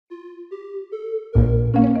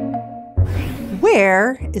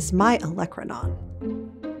Where is my olecranon?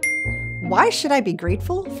 Why should I be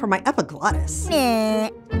grateful for my epiglottis?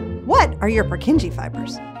 What are your Purkinje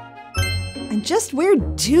fibers? And just where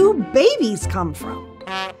do babies come from?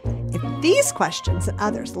 If these questions and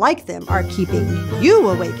others like them are keeping you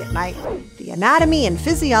awake at night, the anatomy and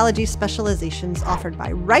physiology specializations offered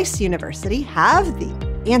by Rice University have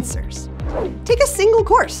the answers. Take a single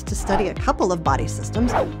course to study a couple of body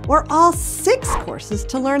systems, or all 6 courses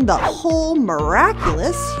to learn the whole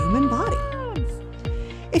miraculous human body.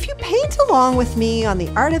 If you paint along with me on the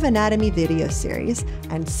Art of Anatomy video series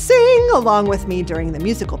and sing along with me during the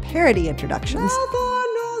musical parody introductions,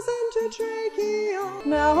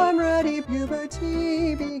 now I'm ready,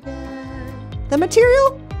 puberty began, the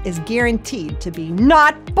material is guaranteed to be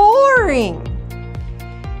not boring.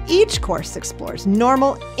 Each course explores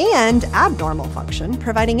normal and abnormal function,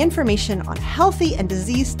 providing information on healthy and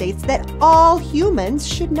disease states that all humans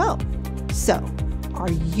should know. So,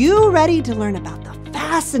 are you ready to learn about the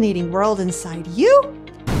fascinating world inside you?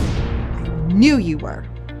 I knew you were.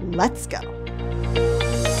 Let's go.